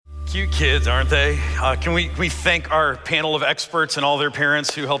Cute kids, aren't they? Can we thank our panel of experts and all their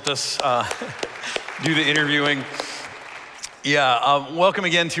parents who helped us do the interviewing? Welcome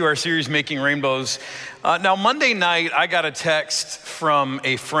again to our series, Making Rainbows. Now, Monday night, I got a text from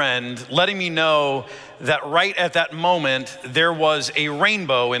a friend letting me know that right at that moment, there was a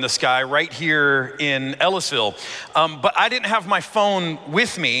rainbow in the sky right here in Ellisville. But I didn't have my phone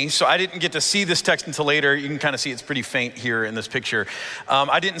with me, so I didn't get to see this text until later. You can kind of see it's pretty faint here in this picture.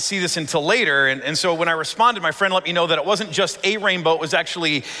 I didn't see this until later, and so when I responded, my friend let me know that it wasn't just a rainbow, it was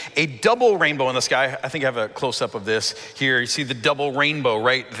actually a double rainbow in the sky. I think I have a close-up of this here. You see the double rainbow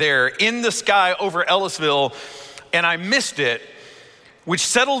right there in the sky over Ellisville, and I missed it, which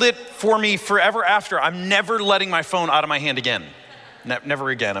settled it for me forever after. I'm never letting my phone out of my hand again. Never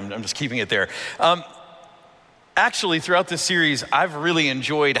again. I'm just keeping it there. Actually, throughout this series, I've really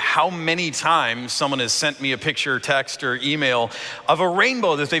enjoyed how many times someone has sent me a picture, text, or email of a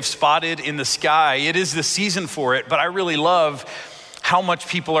rainbow that they've spotted in the sky. It is the season for it, but I really love how much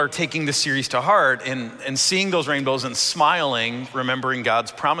people are taking this series to heart and seeing those rainbows and smiling, remembering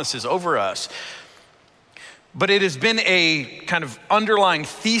God's promises over us. But it has been a kind of underlying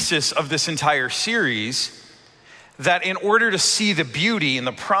thesis of this entire series that in order to see the beauty and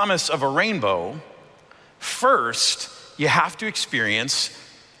the promise of a rainbow, first, you have to experience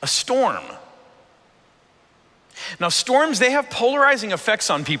a storm. Now, storms, they have polarizing effects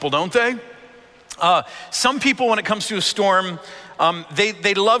on people, don't they? Some people, when it comes to a storm,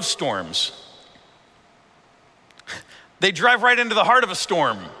 they love storms. They drive right into the heart of a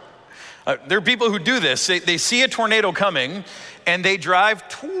storm. There are people who do this. They see a tornado coming and they drive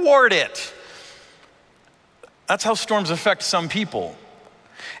toward it. That's how storms affect some people.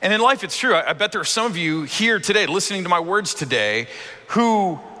 And in life, it's true. I bet there are some of you here today, listening to my words today,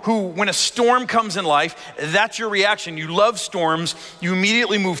 who when a storm comes in life, that's your reaction. You love storms. You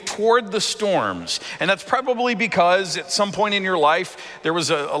immediately move toward the storms. And that's probably because at some point in your life, there was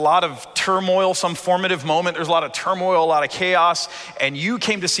a lot of turmoil, some formative moment. There's a lot of turmoil, a lot of chaos, and you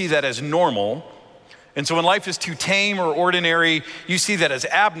came to see that as normal. And so when life is too tame or ordinary, you see that as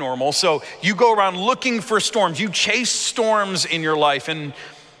abnormal. So you go around looking for storms. You chase storms in your life. And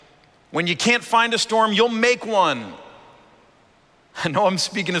when you can't find a storm, you'll make one. I know I'm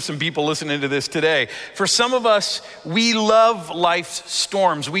speaking to some people listening to this today. For some of us, we love life's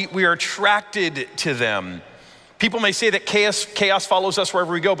storms. We are attracted to them. People may say that chaos follows us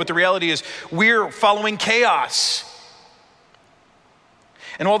wherever we go, but the reality is we're following chaos.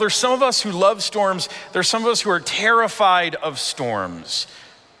 And while there's some of us who love storms, there's some of us who are terrified of storms.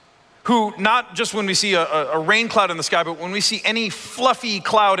 Who, not just when we see a rain cloud in the sky, but when we see any fluffy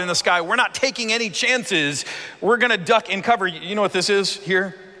cloud in the sky, we're not taking any chances. We're gonna duck and cover. You know what this is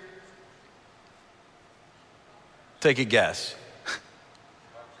here? Take a guess.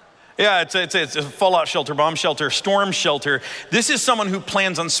 Yeah, it's a fallout shelter, bomb shelter, storm shelter. This is someone who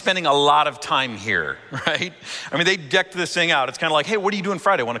plans on spending a lot of time here, right? I mean, they decked this thing out. It's kind of like, hey, what are you doing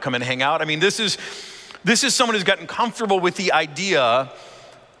Friday? Want to come in and hang out? I mean, this is someone who's gotten comfortable with the idea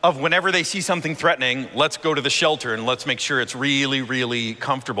of whenever they see something threatening, let's go to the shelter and let's make sure it's really, really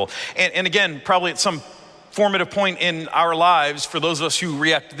comfortable. And again, probably at some formative point in our lives, for those of us who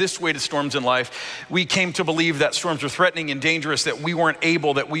react this way to storms in life, we came to believe that storms were threatening and dangerous, that we weren't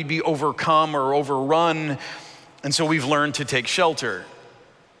able, that we'd be overcome or overrun. And so we've learned to take shelter.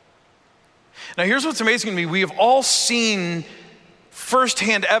 Now here's what's amazing to me. We have all seen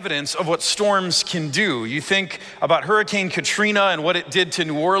firsthand evidence of what storms can do. You think about Hurricane Katrina and what it did to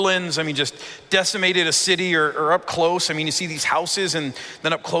New Orleans. I mean, just decimated a city or up close. I mean, you see these houses and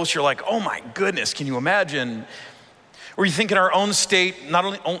then up close, you're like, oh my goodness, can you imagine? Or you think in our own state,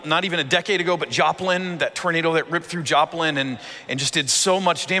 not even a decade ago, but Joplin, that tornado that ripped through Joplin and just did so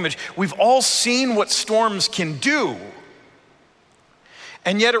much damage. We've all seen what storms can do.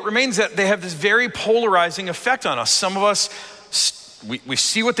 And yet it remains that they have this very polarizing effect on us. Some of us, we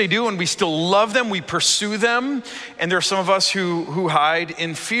see what they do and we still love them, we pursue them, and there are some of us who hide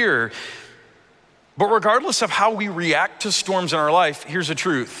in fear. But regardless of how we react to storms in our life, here's the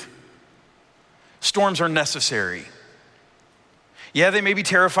truth. Storms are necessary. Yeah, they may be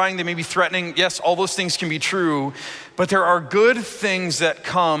terrifying, they may be threatening. Yes, all those things can be true, but there are good things that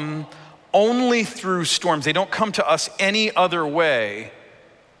come only through storms. They don't come to us any other way.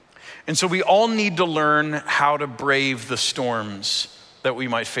 And so we all need to learn how to brave the storms that we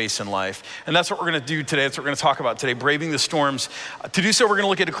might face in life. And that's what we're gonna do today. That's what we're gonna talk about today, braving the storms. To do so, we're gonna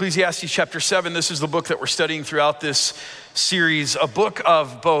look at Ecclesiastes chapter 7. This is the book that we're studying throughout this series, a book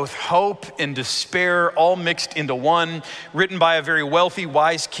of both hope and despair, all mixed into one, written by a very wealthy,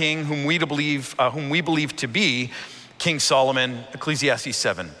 wise king whom we believe to be King Solomon. Ecclesiastes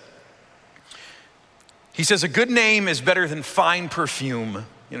 7. He says, a good name is better than fine perfume.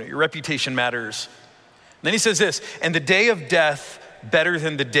 Your reputation matters. And then he says this, and the day of death better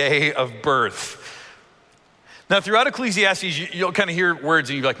than the day of birth. Now, throughout Ecclesiastes, you'll kind of hear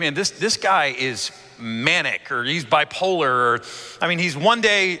words and you'll be like, man, this guy is manic, or he's bipolar, or, he's one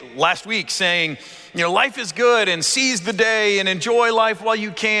day last week saying, life is good and seize the day and enjoy life while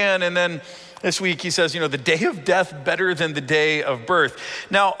you can. And then this week he says, the day of death better than the day of birth.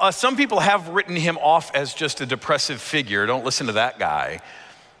 Now, some people have written him off as just a depressive figure. Don't listen to that guy.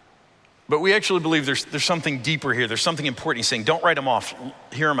 But we actually believe there's something deeper here. There's something important. He's saying, don't write him off.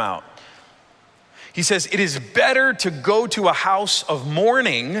 Hear him out. He says, it is better to go to a house of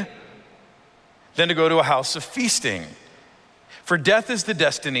mourning than to go to a house of feasting. For death is the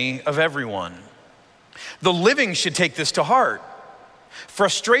destiny of everyone. The living should take this to heart.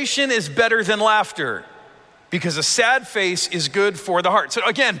 Frustration is better than laughter, because a sad face is good for the heart. So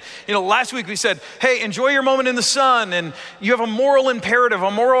again, last week we said, hey, enjoy your moment in the sun, and you have a moral imperative,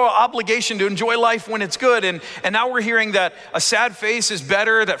 a moral obligation to enjoy life when it's good. And now we're hearing that a sad face is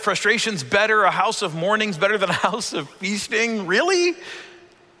better, that frustration's better, a house of mourning's better than a house of feasting. Really?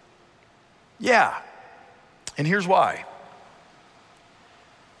 Yeah. And here's why.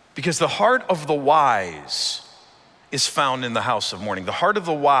 Because the heart of the wise is found in the house of mourning. The heart of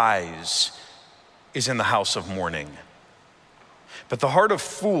the wise is in the house of mourning. But the heart of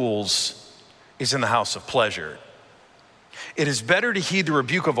fools is in the house of pleasure. It is better to heed the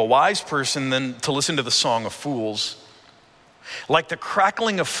rebuke of a wise person than to listen to the song of fools. Like the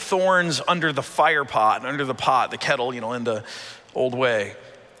crackling of thorns under the fire pot, under the pot, the kettle, in the old way.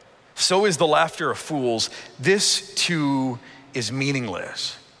 So is the laughter of fools. This too is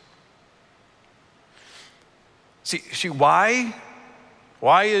meaningless. See, why?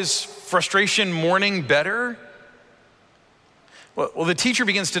 Why is frustration, mourning better? Well, the teacher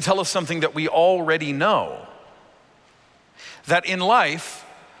begins to tell us something that we already know. That in life,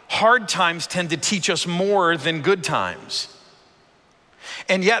 hard times tend to teach us more than good times.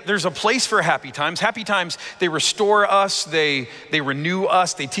 And yet there's a place for happy times. Happy times, they restore us, they renew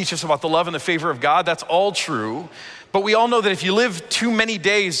us, they teach us about the love and the favor of God. That's all true. But we all know that if you live too many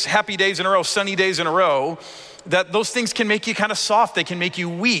days, happy days in a row, sunny days in a row, that those things can make you kind of soft. They can make you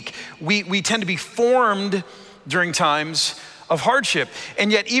weak. We tend to be formed during times of hardship.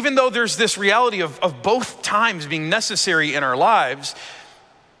 And yet, even though there's this reality of both times being necessary in our lives,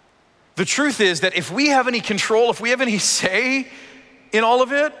 the truth is that if we have any control, if we have any say in all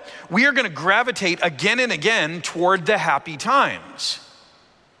of it, we are going to gravitate again and again toward the happy times.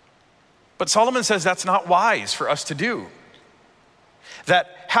 But Solomon says that's not wise for us to do.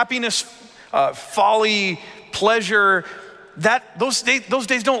 That happiness, folly, pleasure, those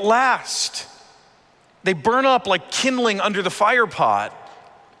days don't last. They burn up like kindling under the fire pot.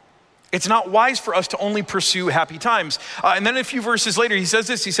 It's not wise for us to only pursue happy times. And then a few verses later, he says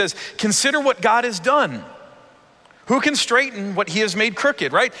this, he says, consider what God has done. Who can straighten what he has made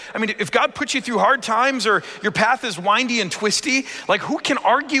crooked, right? If God puts you through hard times or your path is windy and twisty, like who can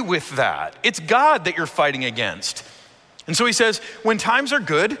argue with that? It's God that you're fighting against. And so he says, when times are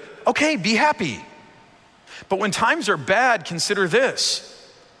good, okay, be happy. But when times are bad, consider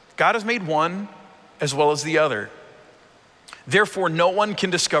this. God has made one as well as the other. Therefore, no one can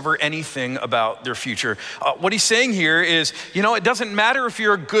discover anything about their future. What he's saying here is, it doesn't matter if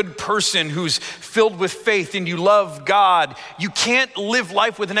you're a good person who's filled with faith and you love God. You can't live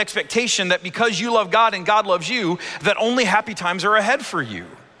life with an expectation that because you love God and God loves you, that only happy times are ahead for you.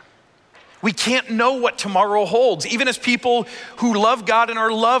 We can't know what tomorrow holds. Even as people who love God and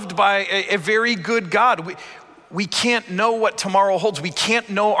are loved by a very good God, we can't know what tomorrow holds. We can't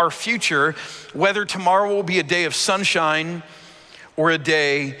know our future, whether tomorrow will be a day of sunshine or a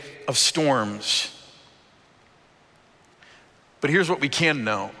day of storms. But here's what we can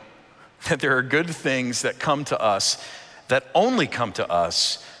know, that there are good things that come to us that only come to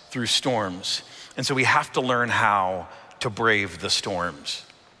us through storms. And so we have to learn how to brave the storms.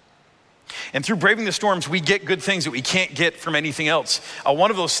 And through braving the storms, we get good things that we can't get from anything else.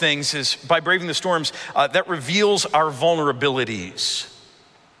 One of those things is by braving the storms, that reveals our vulnerabilities.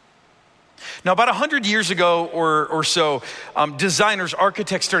 Now, about 100 years ago or so, designers,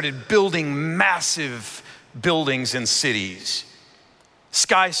 architects started building massive buildings in cities,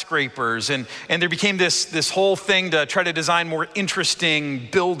 skyscrapers, and there became this whole thing to try to design more interesting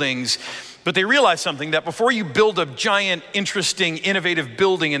buildings. But they realized something, that before you build a giant, interesting, innovative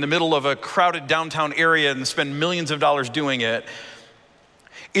building in the middle of a crowded downtown area and spend millions of dollars doing it,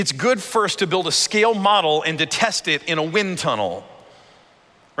 it's good first to build a scale model and to test it in a wind tunnel,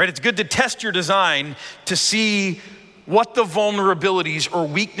 right? It's good to test your design to see what the vulnerabilities or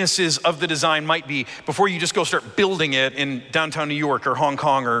weaknesses of the design might be before you just go start building it in downtown New York or Hong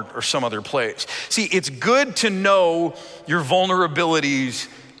Kong or some other place. See, it's good to know your vulnerabilities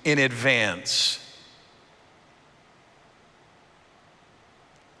in advance.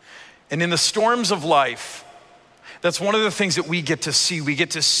 And in the storms of life, that's one of the things that we get to see. We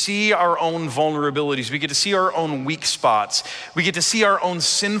get to see our own vulnerabilities. We get to see our own weak spots. We get to see our own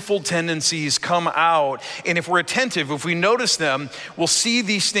sinful tendencies come out. And if we're attentive, if we notice them, we'll see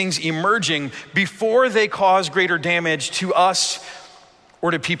these things emerging before they cause greater damage to us or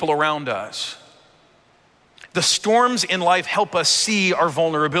to people around us. The storms in life help us see our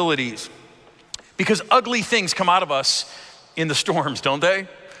vulnerabilities because ugly things come out of us in the storms, don't they?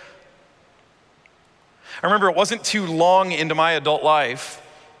 I remember it wasn't too long into my adult life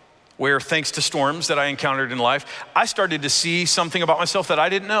where, thanks to storms that I encountered in life, I started to see something about myself that I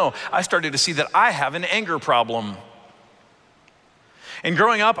didn't know. I started to see that I have an anger problem. And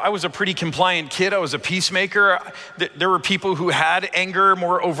growing up, I was a pretty compliant kid. I was a peacemaker. There were people who had anger,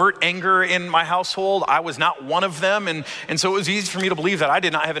 more overt anger in my household. I was not one of them. And so it was easy for me to believe that I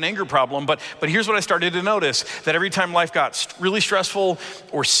did not have an anger problem. But here's what I started to notice, that every time life got really stressful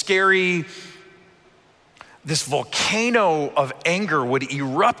or scary, this volcano of anger would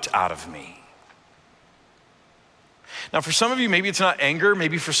erupt out of me. Now, for some of you, maybe it's not anger.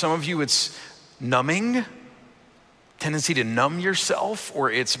 Maybe for some of you, it's numbing, tendency to numb yourself, or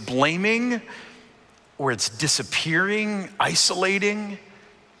it's blaming, or it's disappearing, isolating.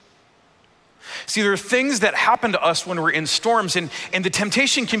 See, there are things that happen to us when we're in storms, and the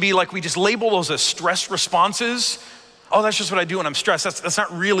temptation can be like we just label those as stress responses. Oh, that's just what I do when I'm stressed. That's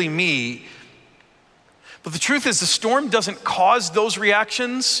not really me. But the truth is, the storm doesn't cause those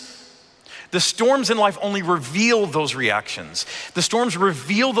reactions. The storms in life only reveal those reactions. The storms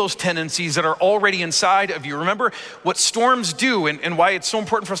reveal those tendencies that are already inside of you. Remember, what storms do and why it's so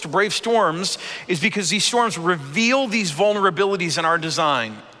important for us to brave storms is because these storms reveal these vulnerabilities in our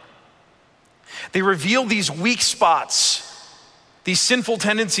design. They reveal these weak spots, these sinful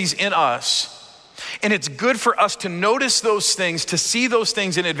tendencies in us. And it's good for us to notice those things, to see those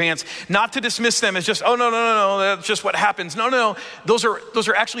things in advance, not to dismiss them as just, oh, no, that's just what happens. No, those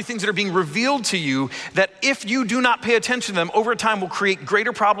are actually things that are being revealed to you that if you do not pay attention to them, over time will create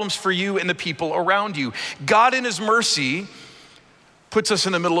greater problems for you and the people around you. God in his mercy puts us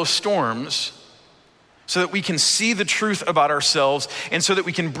in the middle of storms so that we can see the truth about ourselves and so that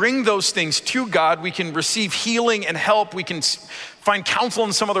we can bring those things to God. We can receive healing and help. We can find counsel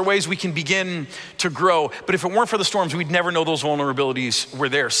in some other ways. We can begin to grow. But if it weren't for the storms, we'd never know those vulnerabilities were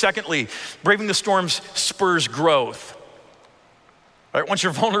there. Secondly, braving the storms spurs growth. All right, once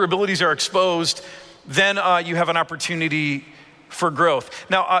your vulnerabilities are exposed, then you have an opportunity for growth.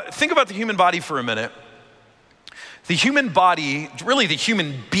 Now, think about the human body for a minute. The human body, really the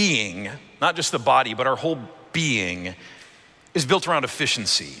human being, not just the body, but our whole being is built around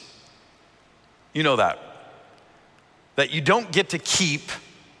efficiency. You know that you don't get to keep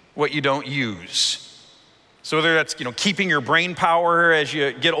what you don't use. So whether that's, keeping your brain power as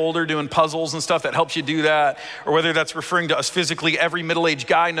you get older doing puzzles and stuff that helps you do that, or whether that's referring to us physically, every middle-aged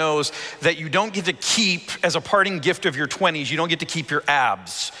guy knows that you don't get to keep, as a parting gift of your 20s, you don't get to keep your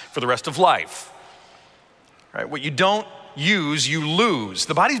abs for the rest of life. Right? What you don't use, you lose.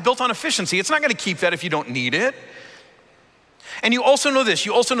 The body's built on efficiency. It's not going to keep that if you don't need it. And you also know this,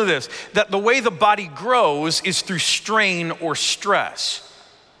 that the way the body grows is through strain or stress.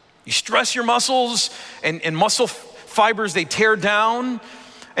 You stress your muscles and muscle fibers, they tear down,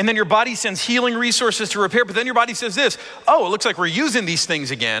 and then your body sends healing resources to repair, but then your body says this, oh, it looks like we're using these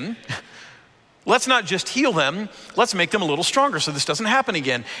things again. Let's not just heal them, let's make them a little stronger so this doesn't happen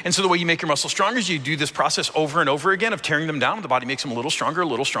again. And so the way you make your muscles stronger is you do this process over and over again of tearing them down, and the body makes them a little stronger,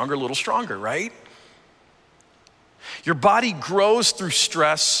 right? Your body grows through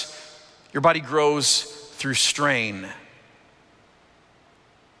stress, your body grows through strain.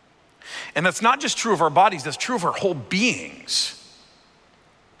 And that's not just true of our bodies, that's true of our whole beings.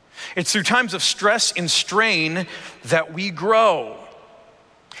 It's through times of stress and strain that we grow.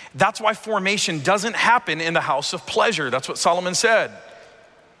 That's why formation doesn't happen in the house of pleasure. That's what Solomon said.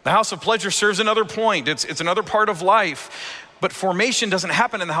 The house of pleasure serves another point. It's another part of life. But formation doesn't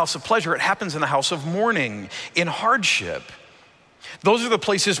happen in the house of pleasure. It happens in the house of mourning, in hardship. Those are the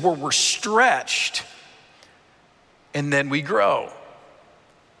places where we're stretched and then we grow.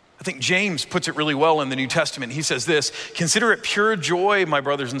 I think James puts it really well in the New Testament. He says this, consider it pure joy, my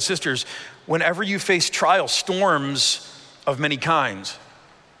brothers and sisters, whenever you face trials, storms of many kinds.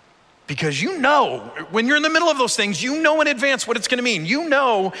 Because you know, when you're in the middle of those things, you know in advance what it's gonna mean. You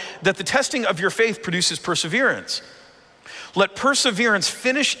know that the testing of your faith produces perseverance. Let perseverance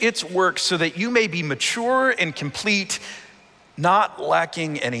finish its work so that you may be mature and complete, not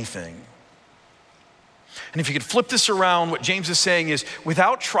lacking anything. And if you could flip this around, what James is saying is,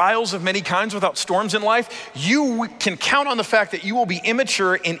 without trials of many kinds, without storms in life, you can count on the fact that you will be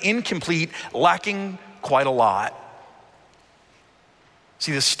immature and incomplete, lacking quite a lot.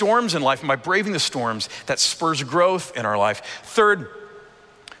 See, the storms in life, and by braving the storms, that spurs growth in our life. Third,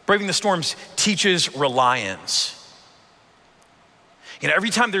 braving the storms teaches reliance. You know,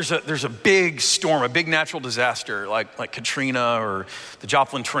 every time there's a big storm, a big natural disaster like Katrina or the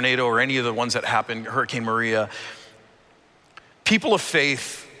Joplin tornado or any of the ones that happened, Hurricane Maria, people of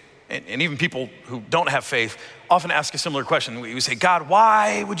faith, and even people who don't have faith, often ask a similar question. We say, God,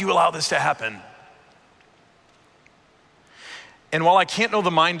 why would you allow this to happen? And while I can't know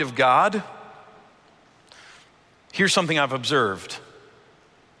the mind of God, here's something I've observed.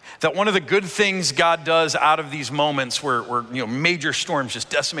 That one of the good things God does out of these moments where major storms just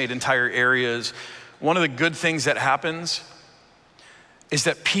decimate entire areas, one of the good things that happens is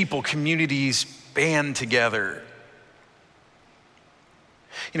that people, communities band together.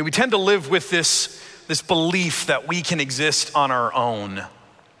 You know, we tend to live with this belief that we can exist on our own,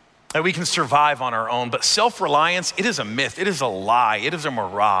 that we can survive on our own, but self-reliance, it is a myth, it is a lie, it is a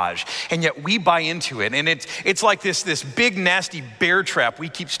mirage, and yet we buy into it, and it's like this big nasty bear trap we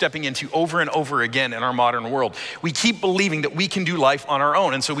keep stepping into over and over again in our modern world. We keep believing that we can do life on our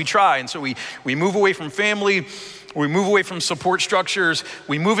own, and so we try, and so we move away from family, we move away from support structures,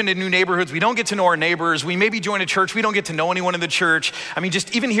 we move into new neighborhoods, we don't get to know our neighbors, we maybe join a church, we don't get to know anyone in the church. I mean,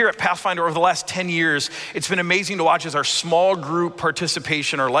 just even here at Pathfinder over the last 10 years, it's been amazing to watch as our small group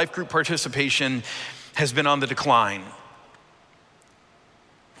participation, our life group participation has been on the decline.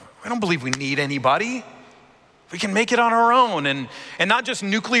 I don't believe we need anybody. We can make it on our own, and not just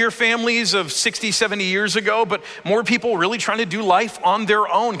nuclear families of 60, 70 years ago, but more people really trying to do life on their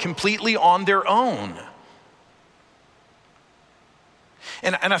own, completely on their own.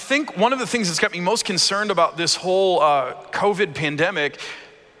 And I think one of the things that's got me most concerned about this whole COVID pandemic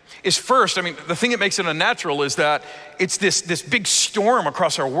is first, I mean, the thing that makes it unnatural is that it's this big storm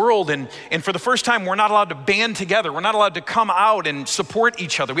across our world, and for the first time, we're not allowed to band together. We're not allowed to come out and support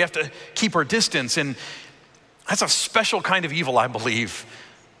each other. We have to keep our distance, and that's a special kind of evil, I believe,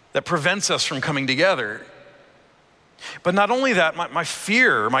 that prevents us from coming together. But not only that, my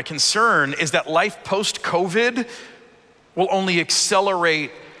fear, my concern is that life post-COVID will only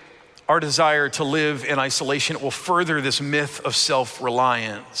accelerate our desire to live in isolation. It will further this myth of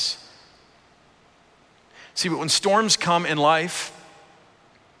self-reliance. See, but when storms come in life,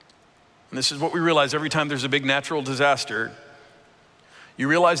 and this is what we realize every time there's a big natural disaster, you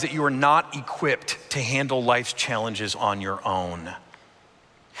realize that you are not equipped to handle life's challenges on your own.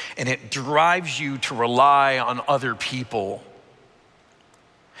 And it drives you to rely on other people.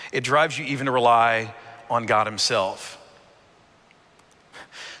 It drives you even to rely on God himself.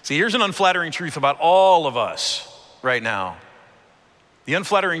 See, here's an unflattering truth about all of us right now. The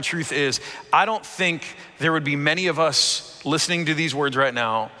unflattering truth is, I don't think there would be many of us listening to these words right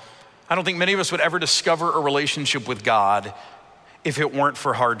now. I don't think many of us would ever discover a relationship with God if it weren't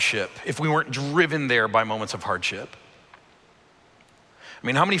for hardship, if we weren't driven there by moments of hardship. I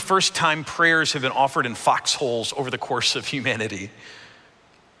mean, how many first-time prayers have been offered in foxholes over the course of humanity?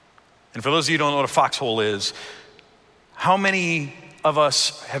 And for those of you who don't know what a foxhole is, how many of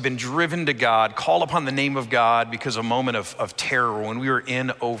us have been driven to God, call upon the name of God because of a moment of terror when we were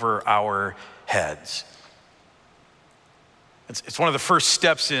in over our heads? It's one of the first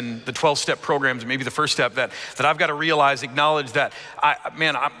steps in the 12-step programs, maybe the first step that I've got to realize, acknowledge that,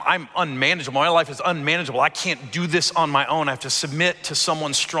 I'm unmanageable. My life is unmanageable. I can't do this on my own. I have to submit to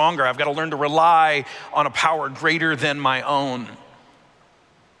someone stronger. I've got to learn to rely on a power greater than my own.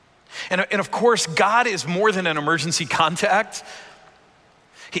 And of course, God is more than an emergency contact.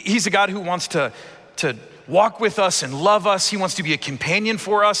 He's a God who wants to walk with us and love us. He wants to be a companion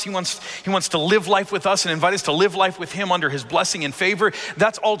for us. He wants to live life with us and invite us to live life with him under his blessing and favor.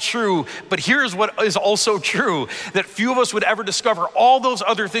 That's all true. But here's what is also true, that few of us would ever discover all those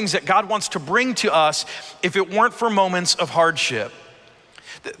other things that God wants to bring to us if it weren't for moments of hardship.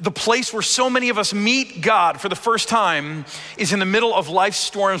 The place where so many of us meet God for the first time is in the middle of life's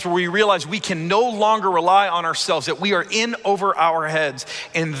storms, where we realize we can no longer rely on ourselves, that we are in over our heads.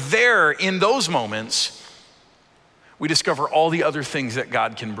 And there, in those moments, we discover all the other things that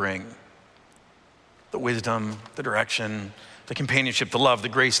God can bring. The wisdom, the direction, the companionship, the love, the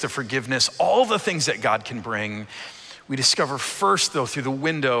grace, the forgiveness, all the things that God can bring. We discover first, though, through the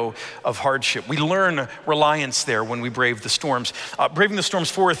window of hardship. We learn reliance there when we brave the storms. Braving the storms,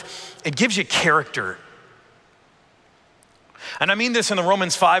 fourth, it gives you character. And I mean this in the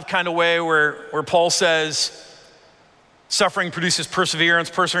Romans 5 kind of way where Paul says, suffering produces perseverance,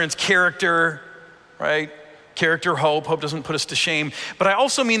 perseverance, character, right? Character, hope. Hope doesn't put us to shame. But I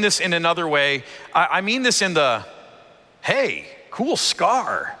also mean this in another way. I mean this in the, hey, cool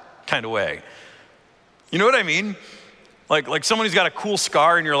scar kind of way. You know what I mean? Like someone who's got a cool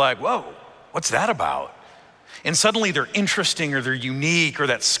scar and you're like, whoa, what's that about? And suddenly they're interesting or they're unique or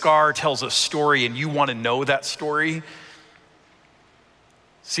that scar tells a story and you want to know that story.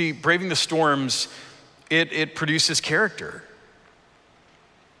 See, braving the storms, it produces character.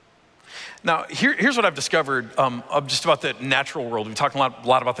 Now, here's what I've discovered of just about the natural world. We've talked a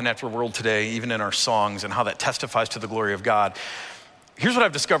lot about the natural world today, even in our songs, and how that testifies to the glory of God. Here's what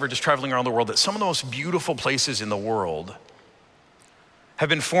I've discovered just traveling around the world, that some of the most beautiful places in the world have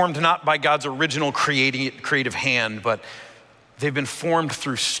been formed not by God's original creative hand, but they've been formed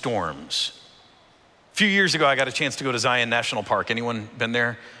through storms. A few years ago, I got a chance to go to Zion National Park. Anyone been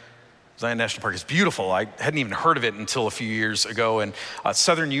there? Zion National Park is beautiful. I hadn't even heard of it until a few years ago in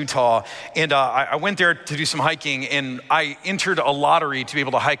southern Utah. And I went there to do some hiking, and I entered a lottery to be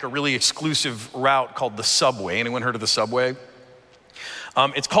able to hike a really exclusive route called the Subway. Anyone heard of the Subway?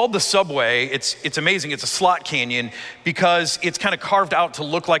 It's called the Subway. It's amazing. It's a slot canyon because it's kind of carved out to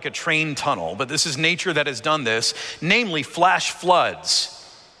look like a train tunnel. But this is nature that has done this, namely flash floods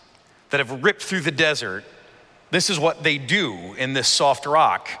that have ripped through the desert. This is what they do in this soft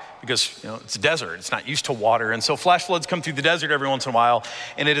rock because it's a desert. It's not used to water. And so flash floods come through the desert every once in a while.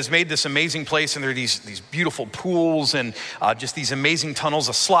 And it has made this amazing place. And there are these beautiful pools and just these amazing tunnels,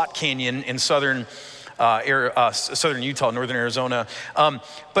 a slot canyon in southern Utah, northern Arizona.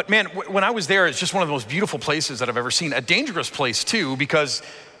 But man, when I was there, it's just one of the most beautiful places that I've ever seen. A dangerous place too, because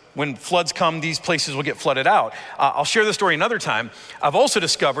when floods come, these places will get flooded out. I'll share the story another time. I've also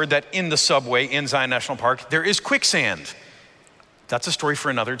discovered that in the Subway in Zion National Park, there is quicksand. That's a story for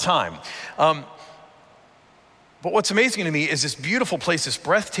another time. But what's amazing to me is this beautiful place, this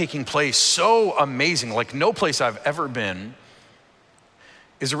breathtaking place, so amazing, like no place I've ever been,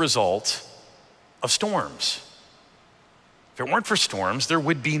 is a result of storms. If it weren't for storms, there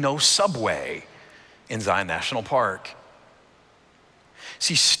would be no Subway in Zion National Park.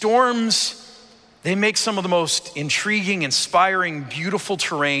 See, storms, they make some of the most intriguing, inspiring, beautiful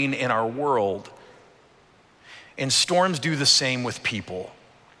terrain in our world. And storms do the same with people.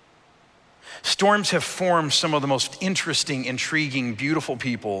 Storms have formed some of the most interesting, intriguing, beautiful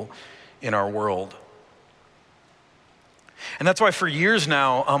people in our world. And that's why for years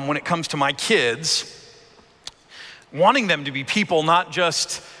now, when it comes to my kids, wanting them to be people, not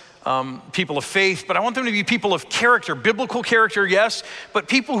just people of faith, but I want them to be people of character, biblical character, yes, but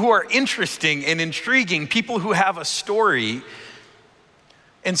people who are interesting and intriguing, people who have a story.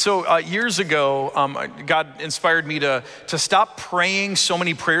 And so years ago, God inspired me to stop praying so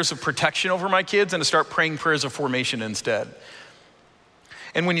many prayers of protection over my kids and to start praying prayers of formation instead.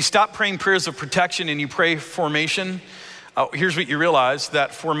 And when you stop praying prayers of protection and you pray formation, here's what you realize,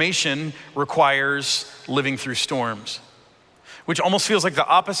 that formation requires living through storms, which almost feels like the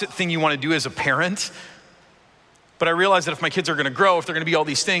opposite thing you want to do as a parent. But I realize that if my kids are going to grow, if they're going to be all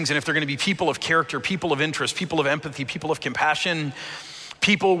these things, and if they're going to be people of character, people of interest, people of empathy, people of compassion,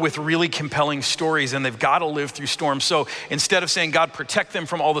 people with really compelling stories, and they've got to live through storms. So instead of saying, God, protect them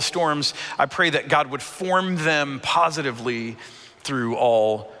from all the storms, I pray that God would form them positively through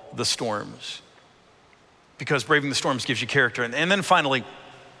all the storms. Because braving the storms gives you character. And then finally,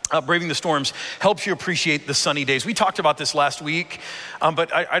 braving the storms helps you appreciate the sunny days. We talked about this last week,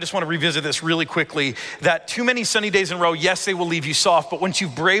 but I just want to revisit this really quickly, that too many sunny days in a row, yes, they will leave you soft, but once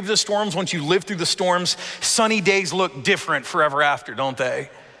you've braved the storms, once you live through the storms, sunny days look different forever after, don't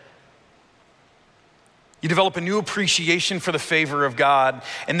they? You develop a new appreciation for the favor of God,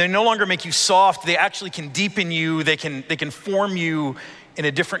 and they no longer make you soft, they actually can deepen you, they can form you in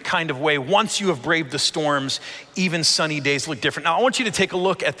a different kind of way. Once you have braved the storms, even sunny days look different. Now, I want you to take a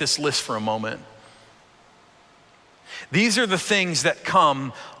look at this list for a moment. These are the things that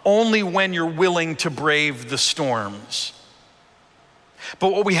come only when you're willing to brave the storms.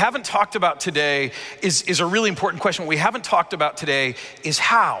 But what we haven't talked about today is a really important question. What we haven't talked about today is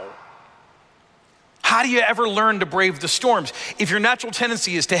how. How do you ever learn to brave the storms? If your natural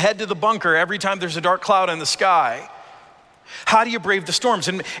tendency is to head to the bunker every time there's a dark cloud in the sky, how do you brave the storms?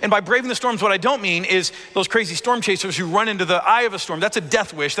 And by braving the storms, what I don't mean is those crazy storm chasers who run into the eye of a storm. That's a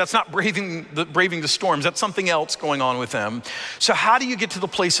death wish. That's not braving the storms. That's something else going on with them. So how do you get to the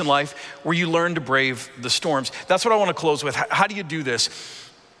place in life where you learn to brave the storms? That's what I want to close with. How do you do this?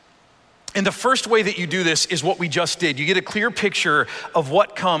 And the first way that you do this is what we just did. You get a clear picture of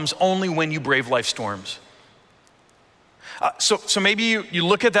what comes only when you brave life storms. So maybe you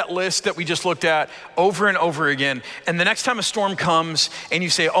look at that list that we just looked at over and over again, and the next time a storm comes and you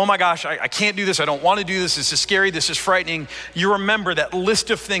say, oh my gosh, I can't do this, I don't want to do this, this is scary, this is frightening, you remember that list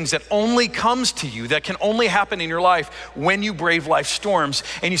of things that only comes to you, that can only happen in your life when you brave life's storms,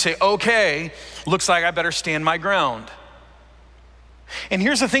 and you say, okay, looks like I better stand my ground. And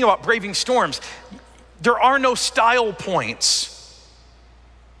here's the thing about braving storms. There are no style points.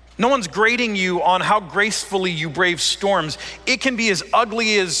 No one's grading you on how gracefully you brave storms. It can be as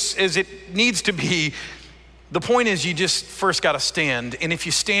ugly as it needs to be. The point is you just first got to stand. And if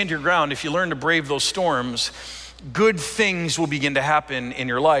you stand your ground, if you learn to brave those storms, good things will begin to happen in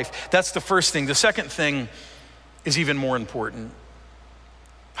your life. That's the first thing. The second thing is even more important.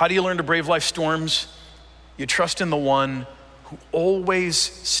 How do you learn to brave life storms? You trust in the one who always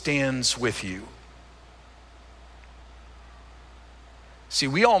stands with you. See,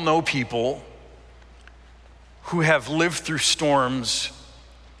 we all know people who have lived through storms,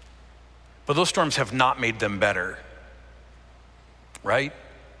 but those storms have not made them better, right?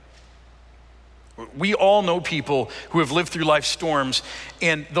 We all know people who have lived through life's storms,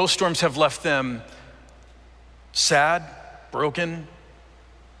 and those storms have left them sad, broken,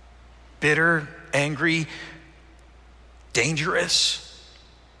 bitter, angry, dangerous.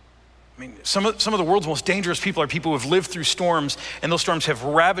 I mean, some of the world's most dangerous people are people who have lived through storms, and those storms have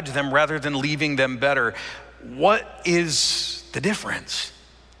ravaged them rather than leaving them better. What is the difference?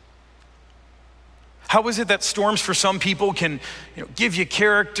 How is it that storms for some people can give you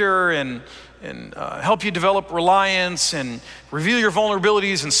character and help you develop reliance and reveal your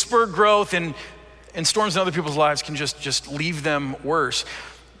vulnerabilities and spur growth, and storms in other people's lives can just leave them worse?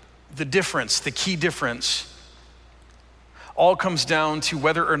 The difference, the key difference, all comes down to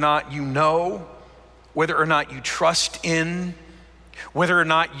whether or not you know, whether or not you trust in, whether or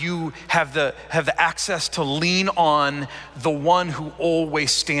not you have the access to lean on the one who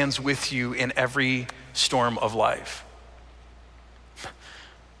always stands with you in every storm of life.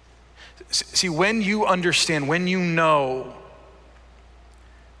 See, when you understand, when you know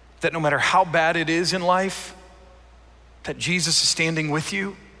that no matter how bad it is in life, that Jesus is standing with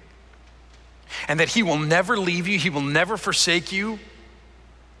you, and that he will never leave you, he will never forsake you.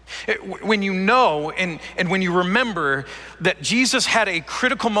 When you know and when you remember that Jesus had a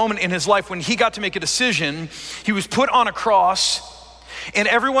critical moment in his life when he got to make a decision, he was put on a cross, and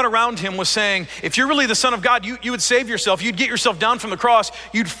everyone around him was saying, if you're really the Son of God, you would save yourself, you'd get yourself down from the cross,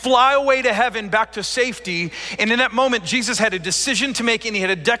 you'd fly away to heaven back to safety. And in that moment, Jesus had a decision to make and he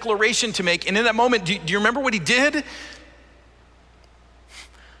had a declaration to make. And in that moment, do you remember what he did?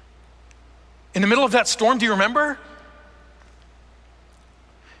 In the middle of that storm, do you remember?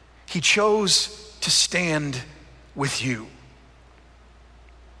 He chose to stand with you.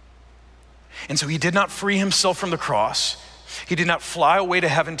 And so he did not free himself from the cross. He did not fly away to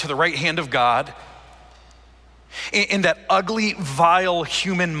heaven to the right hand of God. In that ugly, vile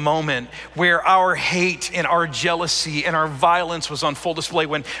human moment where our hate and our jealousy and our violence was on full display,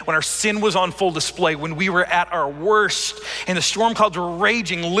 when our sin was on full display, when we were at our worst and the storm clouds were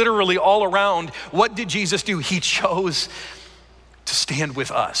raging literally all around, what did Jesus do? He chose to stand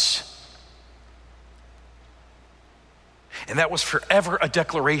with us. And that was forever a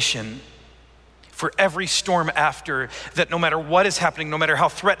declaration for every storm after, that no matter what is happening, no matter how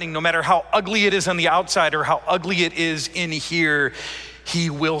threatening, no matter how ugly it is on the outside or how ugly it is in here, he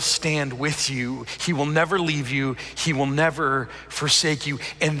will stand with you. He will never leave you. He will never forsake you.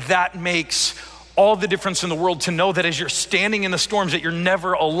 And that makes all the difference in the world, to know that as you're standing in the storms, that you're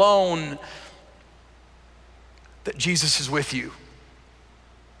never alone, that Jesus is with you.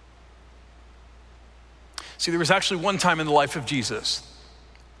 See, there was actually one time in the life of Jesus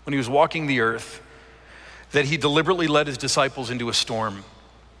when he was walking the earth that he deliberately led his disciples into a storm.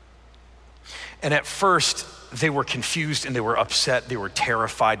 And at first, they were confused and they were upset, they were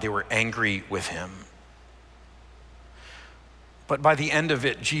terrified, they were angry with him. But by the end of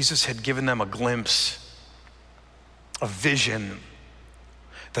it, Jesus had given them a glimpse, a vision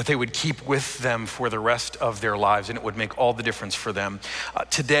that they would keep with them for the rest of their lives, and it would make all the difference for them.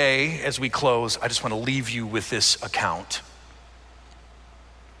 Today, as we close, I just want to leave you with this account.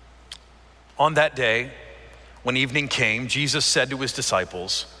 On that day, when evening came, Jesus said to his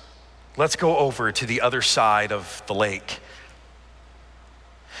disciples, let's go over to the other side of the lake.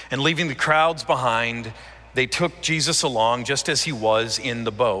 And leaving the crowds behind, they took Jesus along just as he was in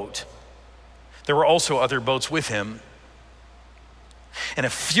the boat. There were also other boats with him. And a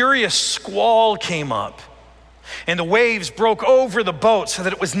furious squall came up, and the waves broke over the boat so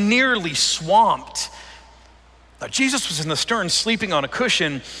that it was nearly swamped. Now, Jesus was in the stern sleeping on a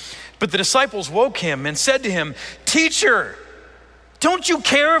cushion. But the disciples woke him and said to him, "Teacher, don't you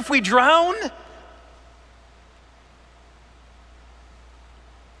care if we drown?"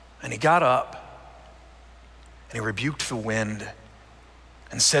 And he got up and he rebuked the wind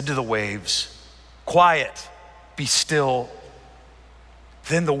and said to the waves, "Quiet, be still."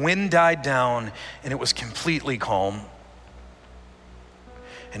 Then the wind died down and it was completely calm.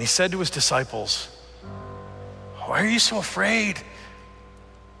 And he said to his disciples, "Why are you so afraid?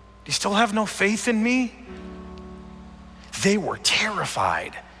 Do you still have no faith in me?" They were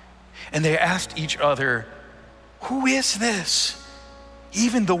terrified and they asked each other, "Who is this?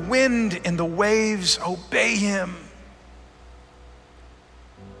 Even the wind and the waves obey him."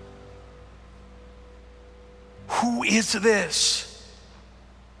 Who is this?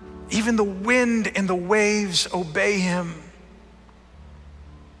 Even the wind and the waves obey him.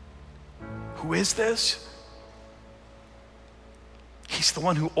 Who is this? He's the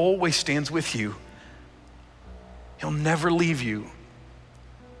one who always stands with you. He'll never leave you.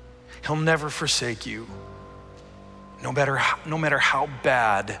 He'll never forsake you, no matter how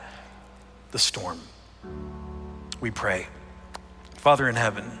bad the storm. We pray. Father in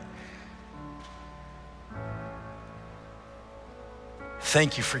heaven,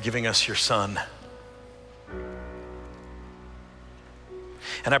 thank you for giving us your Son.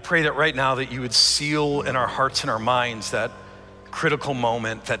 And I pray that right now that you would seal in our hearts and our minds that critical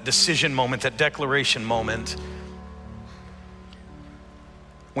moment, that decision moment, that declaration moment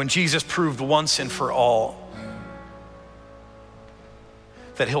when Jesus proved once and for all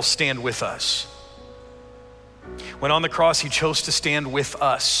that he'll stand with us. When on the cross, he chose to stand with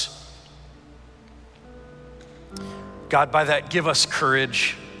us. God, by that, give us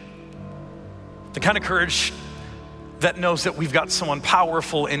courage, the kind of courage that knows that we've got someone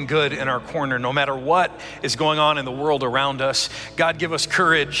powerful and good in our corner, no matter what is going on in the world around us. God, give us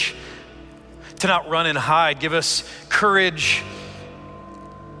courage to not run and hide. Give us courage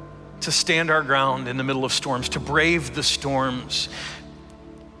to stand our ground in the middle of storms, to brave the storms.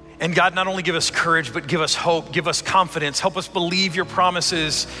 And God, not only give us courage, but give us hope, give us confidence, help us believe your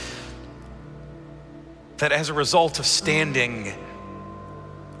promises that as a result of standing,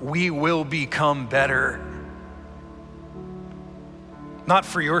 we will become better. Not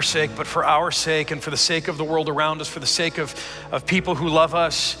for your sake, but for our sake and for the sake of the world around us, for the sake of people who love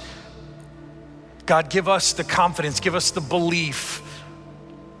us. God, give us the confidence, give us the belief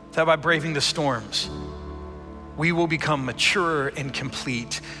that by braving the storms, we will become mature and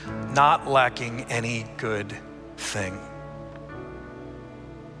complete, not lacking any good thing.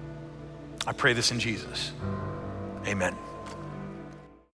 I pray this in Jesus. Amen.